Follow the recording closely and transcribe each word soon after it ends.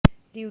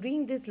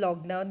During this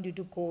lockdown due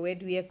to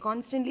COVID, we are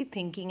constantly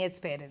thinking as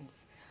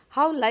parents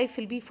how life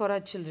will be for our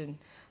children,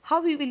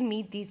 how we will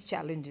meet these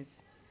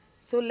challenges.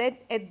 So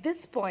let at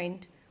this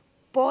point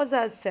pause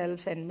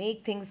ourselves and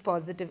make things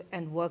positive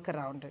and work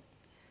around it.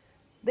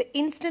 The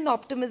instant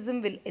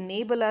optimism will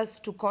enable us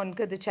to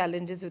conquer the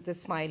challenges with a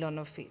smile on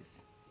our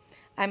face.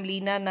 I'm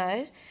Leena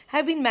Nair.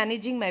 Have been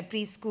managing my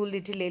preschool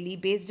Little Ellie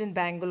based in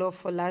Bangalore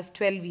for last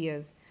 12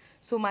 years.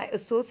 So my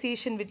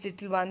association with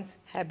little ones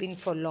have been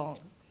for long.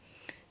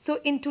 So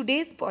in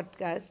today's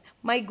podcast,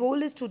 my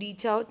goal is to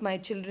reach out my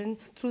children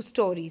through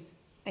stories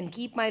and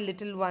keep my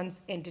little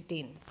ones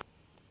entertained.